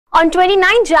On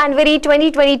 29 January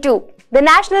 2022, the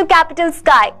national capital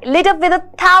sky lit up with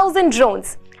 1,000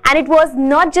 drones. And it was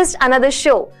not just another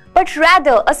show, but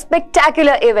rather a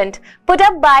spectacular event put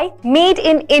up by Made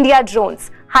in India drones,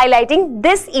 highlighting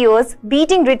this year's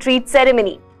beating retreat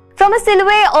ceremony. From a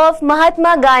silhouette of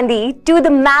Mahatma Gandhi to the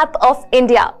map of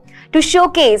India, to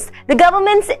showcase the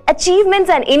government's achievements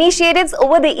and initiatives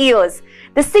over the years,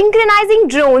 the synchronizing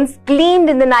drones gleamed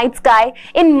in the night sky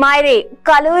in myriad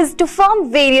colors to form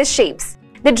various shapes.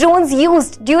 The drones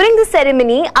used during the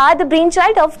ceremony are the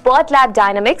brainchild of BotLab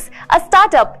Dynamics, a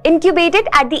startup incubated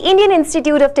at the Indian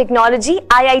Institute of Technology,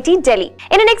 IIT-Delhi.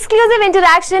 In an exclusive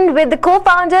interaction with the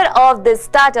co-founder of this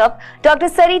startup, Dr.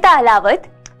 Sarita Ahlawat,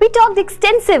 we talked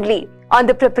extensively on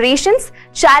the preparations,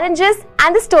 challenges,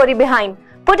 and the story behind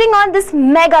putting on this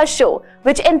mega show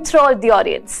which enthralled the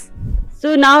audience.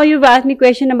 So now you've asked me a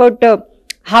question about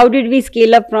how did we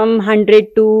scale up from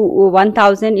 100 to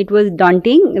 1000. It was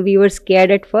daunting. We were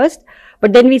scared at first,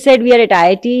 but then we said we are at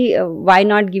IIT, why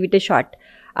not give it a shot?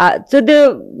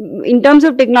 In terms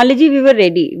of technology, we were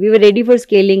ready. We were ready for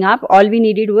scaling up. All we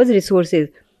needed was resources.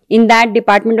 In that,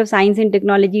 Department of Science and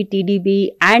Technology,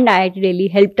 TDB and IIT-Delhi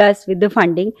helped us with the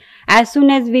funding. As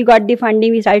soon as we got the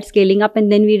funding, we started scaling up,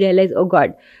 and then we realized, oh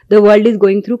God, the world is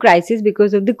going through crisis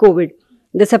because of the COVID.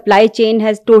 The supply chain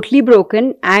has totally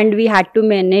broken, and we had to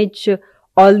manage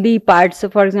all the parts,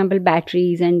 for example,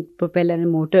 batteries and propeller and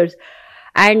motors.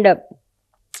 And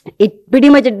it pretty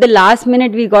much at the last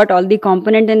minute, we got all the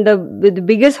components, and the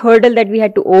biggest hurdle that we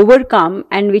had to overcome,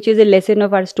 and which is a lesson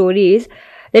of our story, is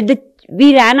that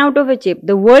we ran out of a chip.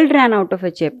 The world ran out of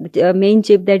a chip, the main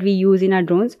chip that we use in our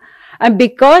drones. And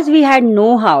because we had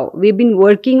know-how, we've been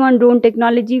working on drone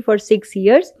technology for 6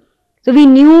 years. So we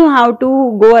knew how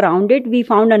to go around it. We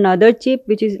found another chip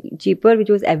which is cheaper, which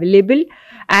was available,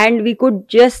 and we could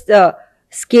just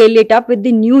scale it up with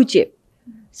the new chip.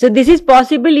 So this is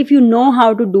possible if you know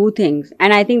how to do things.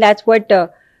 And I think that's what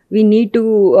we need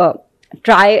to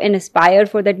try and aspire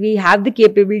for, that we have the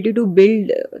capability to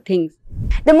build things.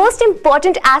 The most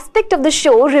important aspect of the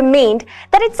show remained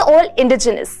that it's all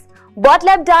indigenous.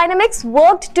 BotLab Dynamics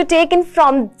worked to take in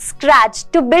from scratch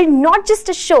to build not just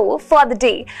a show for the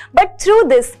day, but through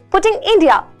this putting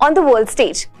India on the world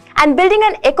stage and building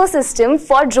an ecosystem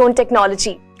for drone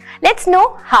technology. Let's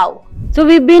know how. So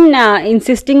we've been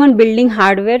insisting on building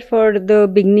hardware for the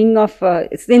beginning of,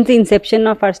 since the inception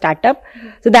of our startup.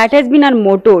 So that has been our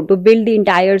motto, to build the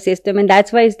entire system, and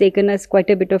that's why it's taken us quite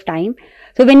a bit of time.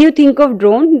 So when you think of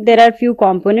drone, there are few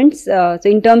components. So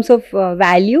in terms of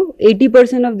value,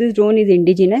 80% of this drone is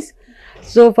indigenous.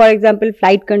 So for example,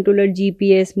 flight controller,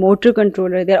 GPS, motor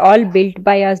controller, they're all built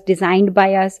by us, designed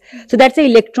by us. So that's the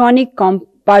electronic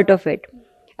part of it.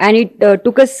 And it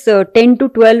took us 10 to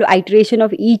 12 iteration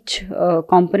of each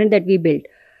component that we built.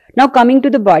 Now coming to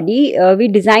the body, we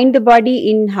designed the body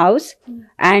in-house,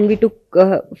 and we took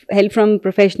help from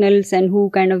professionals and who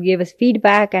kind of gave us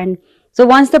feedback. And so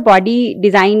once the body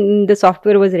design, the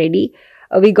software was ready,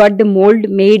 we got the mold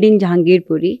made in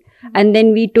Jahangirpuri, and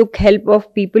then we took help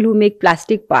of people who make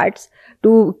plastic parts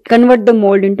to convert the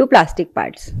mold into plastic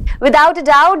parts. Without a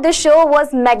doubt, the show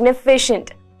was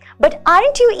magnificent. But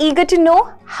aren't you eager to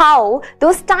know how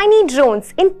those tiny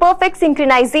drones in perfect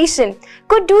synchronization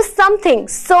could do something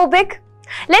so big?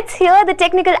 Let's hear the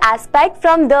technical aspect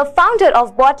from the founder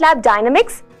of BotLab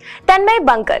Dynamics, Tanmay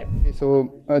Bankar.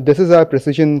 So this is our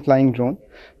precision flying drone.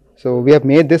 So we have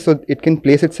made this so it can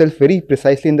place itself very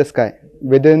precisely in the sky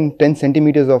within 10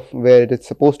 centimeters of where it's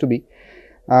supposed to be.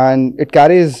 And it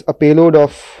carries a payload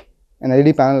of an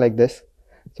LED panel like this.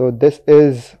 So this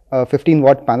is a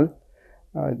 15-watt panel.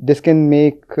 This can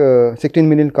make 16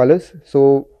 million colors.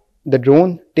 So the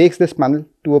drone takes this panel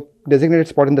to a designated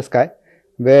spot in the sky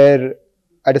where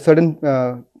at a certain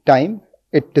time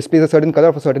it displays a certain color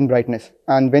of a certain brightness.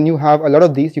 And when you have a lot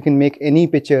of these, you can make any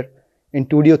picture in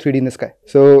 2D or 3D in the sky.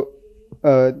 So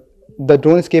the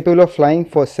drone is capable of flying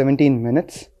for 17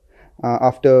 minutes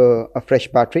after a fresh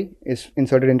battery is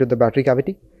inserted into the battery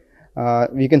cavity.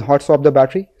 We can hot swap the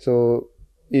battery, so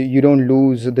you don't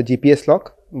lose the GPS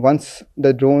lock. Once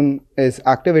the drone is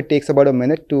active, it takes about a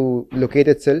minute to locate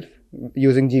itself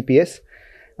using GPS,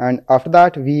 and after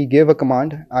that we give a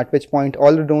command, at which point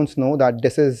all the drones know that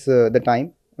this is the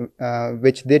time,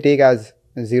 which they take as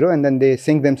 0, and then they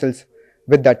sync themselves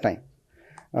with that time.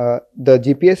 The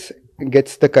GPS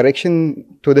gets the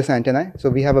correction to this antenna. So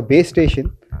we have a base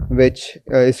station which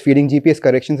is feeding GPS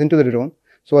corrections into the drone.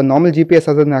 So a normal GPS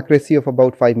has an accuracy of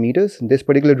about 5 meters. This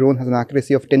particular drone has an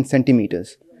accuracy of 10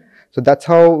 centimeters. So that's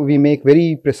how we make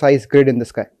very precise grid in the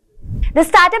sky. The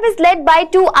startup is led by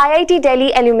two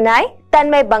IIT-Delhi alumni,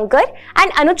 Tanmay Bankar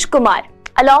and Anuj Kumar,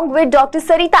 along with Dr.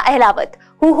 Sarita Ahlawat,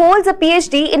 who holds a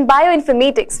PhD in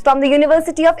bioinformatics from the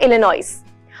University of Illinois.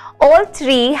 All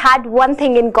three had one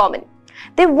thing in common.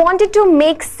 They wanted to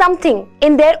make something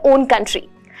in their own country.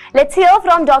 Let's hear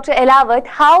from Dr. Ahlawat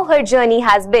how her journey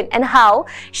has been and how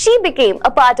she became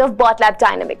a part of BotLab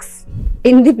Dynamics.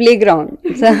 In the playground.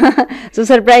 So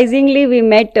surprisingly,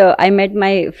 I met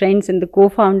my friends and the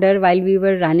co-founder while we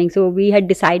were running. So we had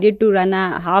decided to run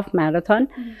a half marathon.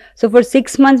 So for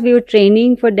 6 months, we were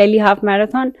training for Delhi half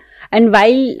marathon. And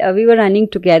while we were running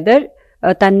together,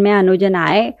 Tanmay, Anuj and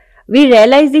I, we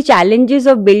realized the challenges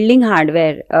of building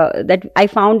hardware. That I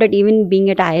found that even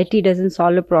being at IIT doesn't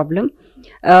solve a problem.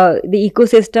 The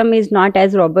ecosystem is not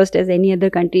as robust as any other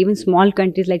country. Even small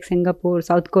countries like Singapore,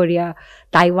 South Korea,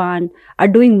 Taiwan are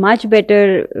doing much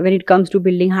better when it comes to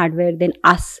building hardware than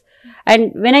us.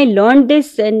 And when I learned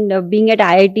this, and being at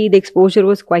IIT, the exposure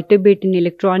was quite a bit in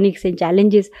electronics and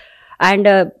challenges. And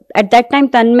at that time,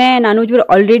 Tanmay and Anuj were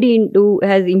already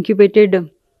has incubated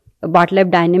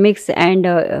BotLab Dynamics, and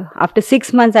after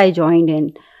 6 months I joined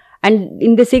in. And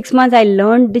in the 6 months I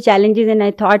learned the challenges, and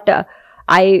I thought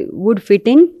I would fit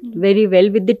in very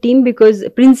well with the team, because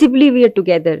principally we are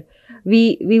together.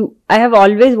 I have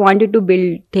always wanted to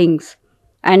build things,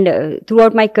 and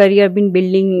throughout my career I've been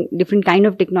building different kind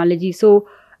of technology. So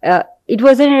it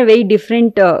wasn't a very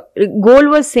different goal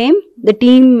was same, the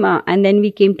team, and then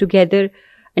we came together,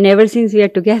 and ever since we are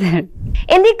together.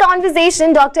 In the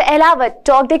conversation, Dr. Ahlawat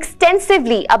talked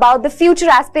extensively about the future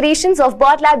aspirations of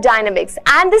BotLab Dynamics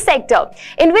and the sector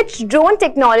in which drone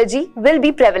technology will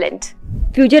be prevalent.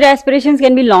 Future aspirations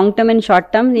can be long term and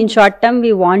short term. In short term,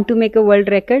 we want to make a world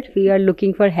record. We are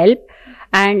looking for help.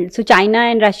 And so China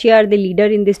and Russia are the leader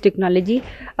in this technology.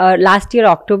 Last year,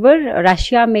 October,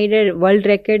 Russia made a world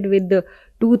record with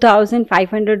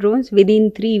 2,500 drones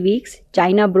within 3 weeks.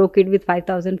 China broke it with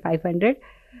 5,500.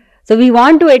 So we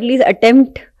want to at least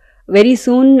attempt very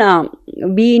soon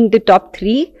be in the top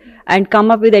 3 and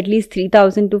come up with at least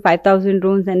 3,000 to 5,000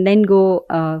 drones, and then go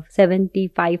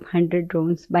 7,500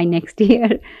 drones by next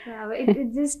year.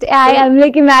 I'm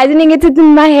like imagining it's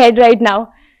in my head right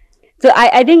now. So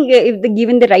I think if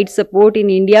given the right support in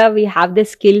India, we have the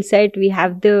skill set, we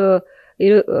have the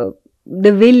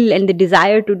the will and the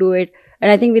desire to do it.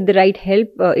 And I think with the right help,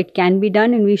 it can be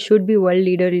done, and we should be world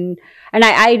leader in. And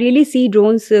I really see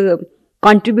drones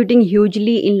contributing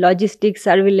hugely in logistics,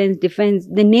 surveillance, defense.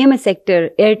 They name a sector: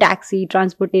 air taxi,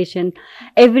 transportation,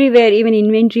 everywhere, even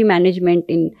inventory management.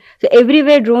 So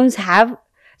everywhere drones have.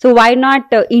 So why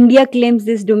not India claims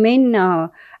this domain,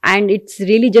 and it's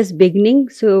really just beginning.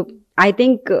 So I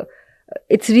think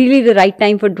it's really the right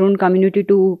time for drone community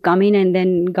to come in, and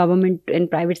then government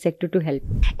and private sector to help.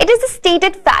 It is a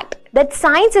stated fact that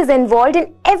science is involved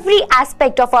in every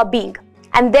aspect of our being,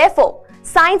 and therefore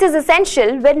science is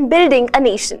essential when building a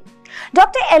nation.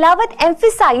 Dr. Ahlawat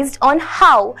emphasized on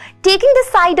how, taking the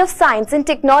side of science and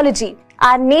technology,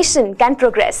 our nation can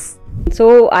progress.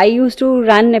 So I used to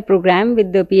run a program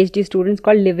with the PhD students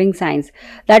called Living Science.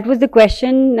 That was the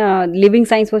question Living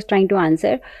Science was trying to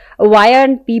answer. Why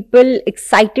aren't people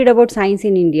excited about science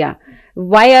in India?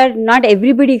 Why are not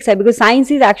everybody excited? Because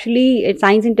science is actually,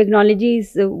 science and technology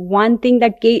is one thing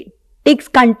that takes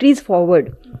countries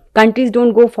forward. Countries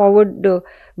don't go forward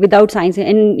without science.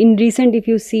 And in recent, if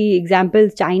you see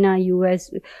examples, China,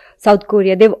 US, South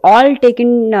Korea, they've all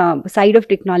taken side of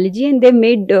technology, and they've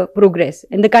made progress.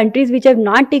 And the countries which have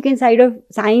not taken side of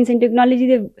science and technology,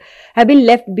 they have been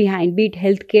left behind, be it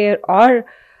healthcare or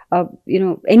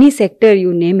any sector,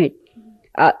 you name it.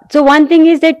 So one thing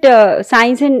is that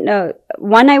science and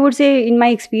one, I would say, in my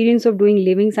experience of doing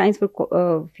living science for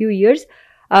a few years,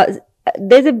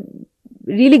 there's a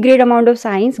really great amount of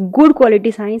science, good quality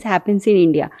science happens in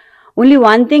India. Only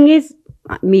one thing is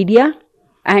media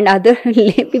and other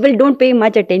people don't pay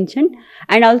much attention,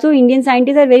 and also Indian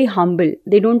scientists are very humble.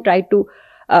 They don't try to.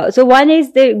 So one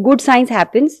is the good science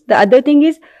happens. The other thing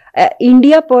is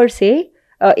India per se.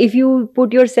 If you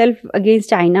put yourself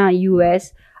against China,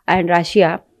 US, and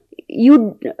Russia,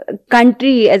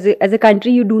 as a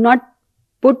country, you do not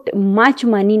put much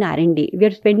money in R&D. We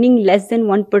are spending less than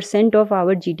 1% of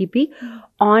our GDP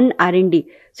on R&D.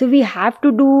 So we have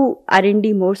to do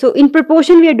R&D more. So in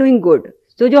proportion, we are doing good.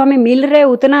 So जो हमें मिल रहा है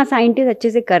उतना scientists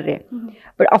अच्छे से कर रहे हैं.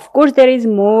 But of course there is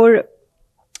more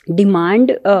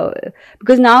demand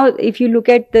because now if you look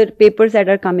at the papers that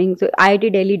are coming, so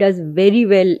IIT-Delhi does very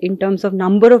well in terms of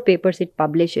number of papers it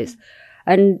publishes.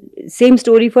 And same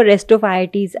story for rest of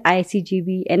IITs,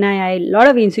 ICGB, NII, a lot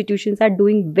of institutions are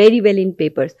doing very well in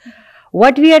papers.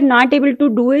 What we are not able to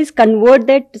do is convert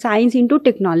that science into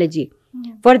technology.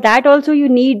 For that also you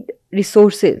need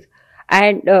resources.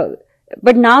 And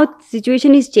but now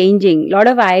situation is changing. A lot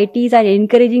of IITs are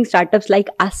encouraging startups like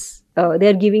us. They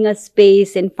are giving us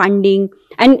space and funding.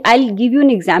 And I'll give you an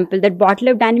example that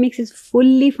BotLab Dynamics is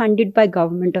fully funded by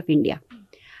Government of India.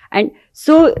 And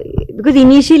so, because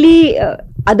initially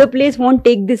other players won't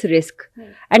take this risk.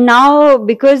 And now,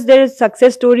 because there are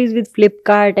success stories with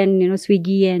Flipkart and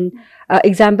Swiggy and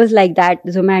examples like that,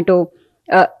 Zomato.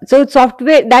 So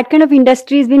software, that kind of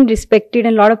industry has been respected,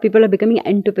 and a lot of people are becoming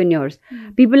entrepreneurs.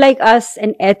 People like us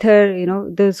and Ether,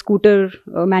 the scooter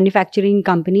manufacturing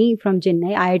company from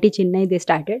Chennai, IIT Chennai, they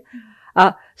started.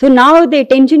 So now the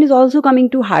attention is also coming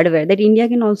to hardware, that India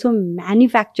can also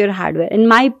manufacture hardware. And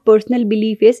my personal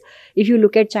belief is, if you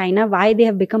look at China, why they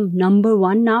have become number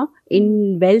one now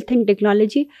in wealth and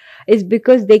technology is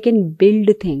because they can build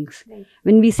things. Right.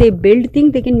 When we say build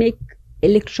things, they can make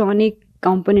electronic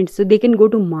components. So they can go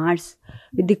to Mars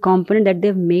with the component that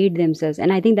they've made themselves.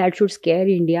 And I think that should scare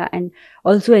India and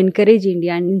also encourage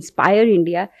India and inspire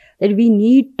India that we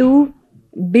need to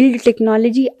build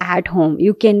technology at home.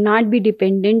 You cannot be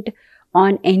dependent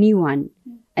on anyone.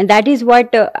 And that is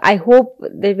what I hope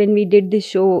that when we did this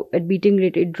show at Beating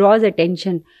Great, it draws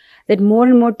attention that more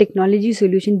and more technology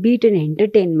solution, be it an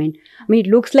entertainment. I mean, it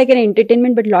looks like an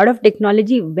entertainment, but a lot of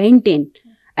technology went in.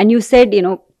 And you said,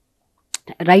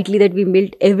 rightly, that we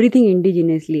built everything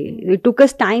indigenously. It took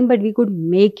us time, but we could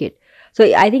make it. So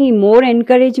I think more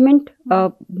encouragement,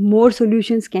 more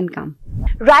solutions can come.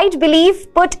 Right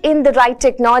belief put in the right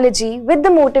technology with the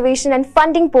motivation and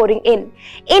funding pouring in.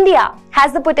 India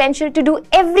has the potential to do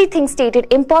everything stated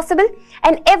impossible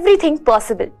and everything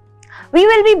possible. We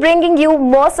will be bringing you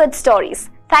more such stories.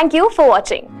 Thank you for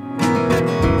watching.